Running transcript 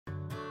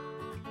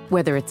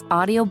Whether it's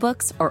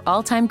audiobooks or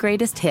all-time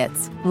greatest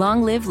hits,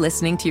 long live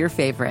listening to your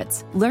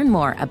favorites. Learn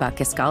more about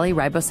Kisqali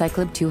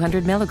Ribociclib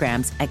 200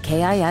 milligrams at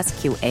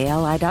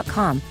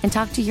KISQALI.com and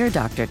talk to your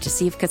doctor to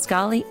see if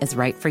Kisqali is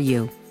right for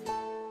you.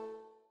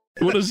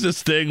 What is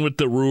this thing with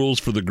the rules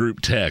for the group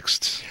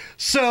texts?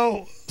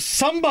 So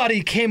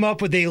somebody came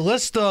up with a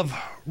list of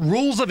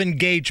rules of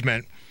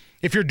engagement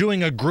if you're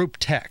doing a group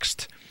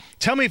text.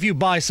 Tell me if you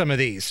buy some of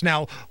these.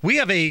 Now, we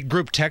have a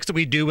group text that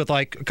we do with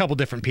like a couple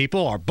different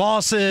people, our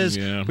bosses.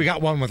 Yeah. We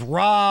got one with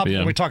Rob.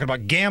 Yeah. We're talking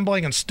about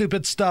gambling and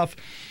stupid stuff.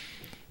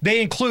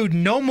 They include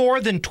no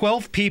more than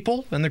 12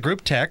 people in the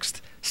group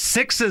text.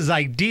 6 is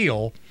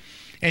ideal.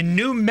 And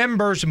new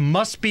members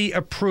must be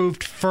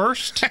approved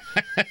first.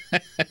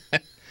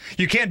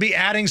 You can't be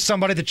adding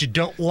somebody that you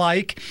don't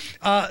like.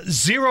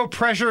 0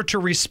 pressure to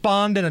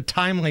respond in a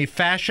timely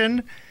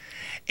fashion.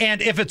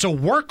 And if it's a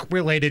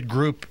work-related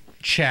group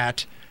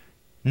chat,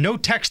 no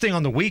texting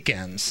on the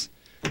weekends.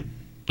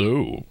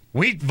 Ooh.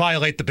 We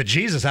violate the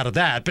bejesus out of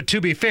that. But to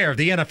be fair,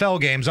 the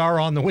NFL games are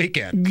on the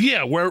weekend.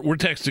 Yeah, we're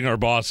texting our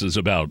bosses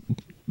about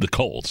the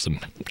Colts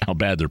and how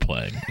bad they're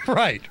playing.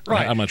 Right.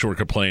 How much we're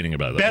complaining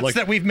about that. Bets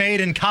that we've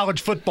made in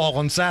college football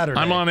on Saturday.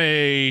 I'm on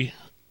a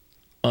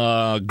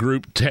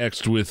group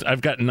text with,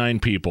 I've got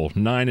 9 people.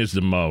 9 is the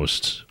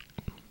most.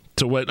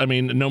 So what? I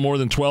mean, no more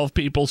than 12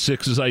 people.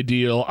 6 is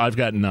ideal. I've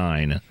got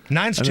 9.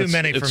 9's too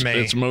many for me.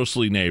 It's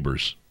mostly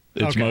neighbors.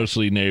 It's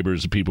mostly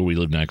neighbors, the people we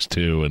live next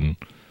to. And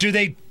do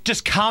they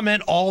just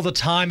comment all the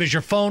time? Is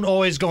your phone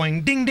always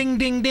going ding, ding,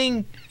 ding,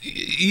 ding?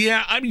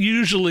 Yeah, I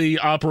usually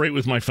operate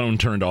with my phone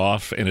turned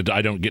off, and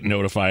I don't get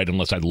notified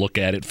unless I look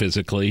at it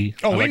physically.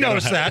 Oh, we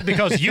noticed that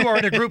because you are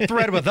in a group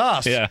thread with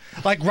us. Yeah.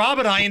 Like Rob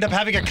and I end up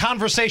having a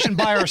conversation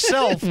by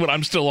ourselves. But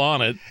I'm still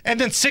on it. And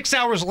then 6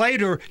 hours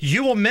later,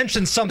 you will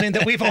mention something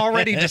that we've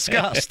already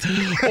discussed.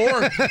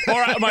 Or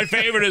my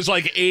favorite is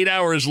like 8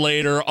 hours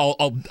later,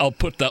 I'll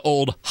put the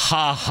old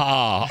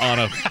ha-ha on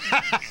a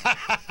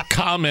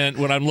comment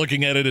when I'm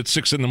looking at it at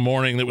 6 in the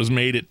morning that was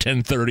made at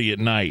 10:30 at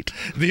night.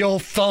 The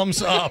old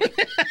thumbs up.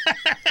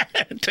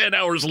 10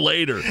 hours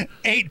later.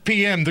 8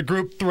 p.m., the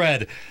group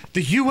thread.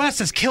 The U.S.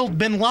 has killed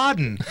bin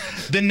Laden.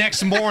 The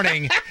next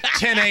morning,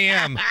 10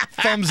 a.m.,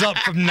 thumbs up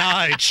from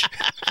Nige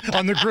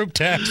on the group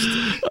text.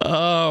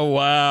 Oh,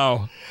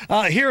 wow.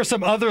 Here are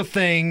some other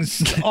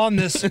things on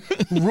this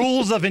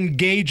rules of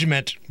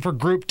engagement for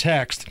group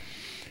text.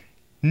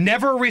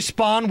 Never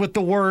respond with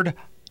the word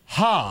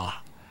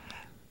ha.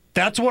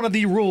 That's one of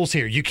the rules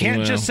here. You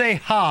can't just say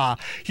ha.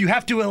 You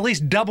have to at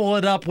least double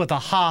it up with a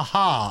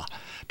ha-ha,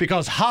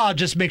 because ha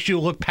just makes you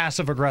look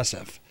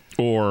passive-aggressive.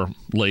 Or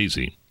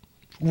lazy.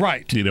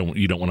 Right. You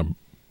don't want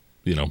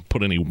to,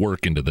 put any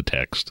work into the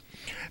text.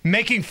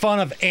 Making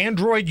fun of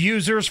Android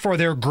users for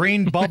their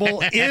green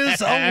bubble is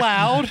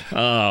allowed.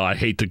 Oh, I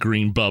hate the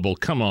green bubble.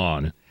 Come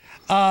on.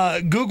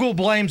 Google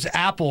blames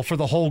Apple for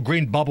the whole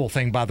green bubble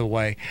thing, by the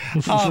way.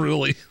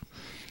 Really?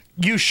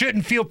 You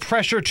shouldn't feel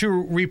pressure to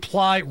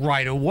reply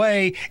right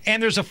away,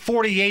 and there's a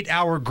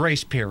 48-hour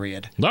grace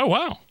period. Oh,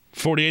 wow.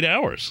 48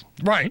 hours.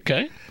 Right.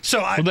 Okay.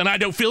 So well, then I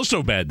don't feel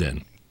so bad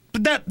then.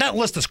 But that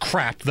list is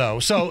crap, though.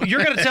 So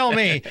you're going to tell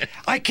me,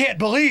 I can't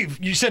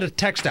believe, you sent a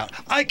text out,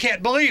 I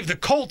can't believe the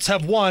Colts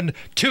have won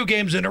 2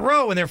 games in a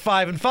row and they're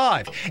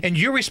 5-5. And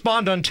you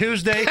respond on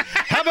Tuesday,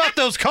 how about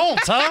those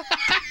Colts, huh?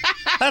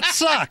 That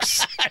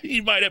sucks.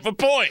 You might have a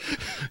point.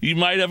 You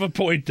might have a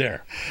point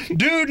there.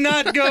 Do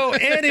not go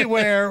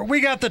anywhere.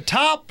 We got the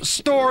top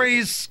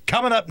stories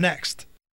coming up next.